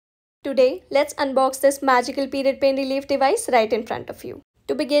Today, let's unbox this magical period pain relief device right in front of you.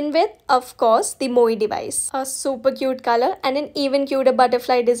 To begin with, of course, the MOI device. A super cute color and an even cuter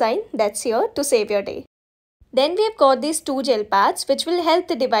butterfly design that's here to save your day. Then we have got these two gel pads which will help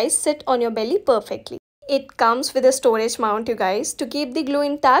the device sit on your belly perfectly. It comes with a storage mount, you guys, to keep the glue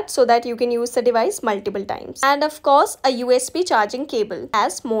intact so that you can use the device multiple times. And of course, a USB charging cable,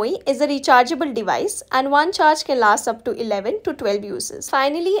 as MOI is a rechargeable device and one charge can last up to 11 to 12 uses.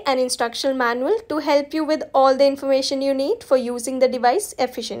 Finally, an instructional manual to help you with all the information you need for using the device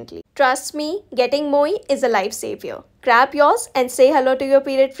efficiently. Trust me, getting MOI is a lifesaver. Grab yours and say hello to your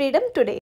period freedom today.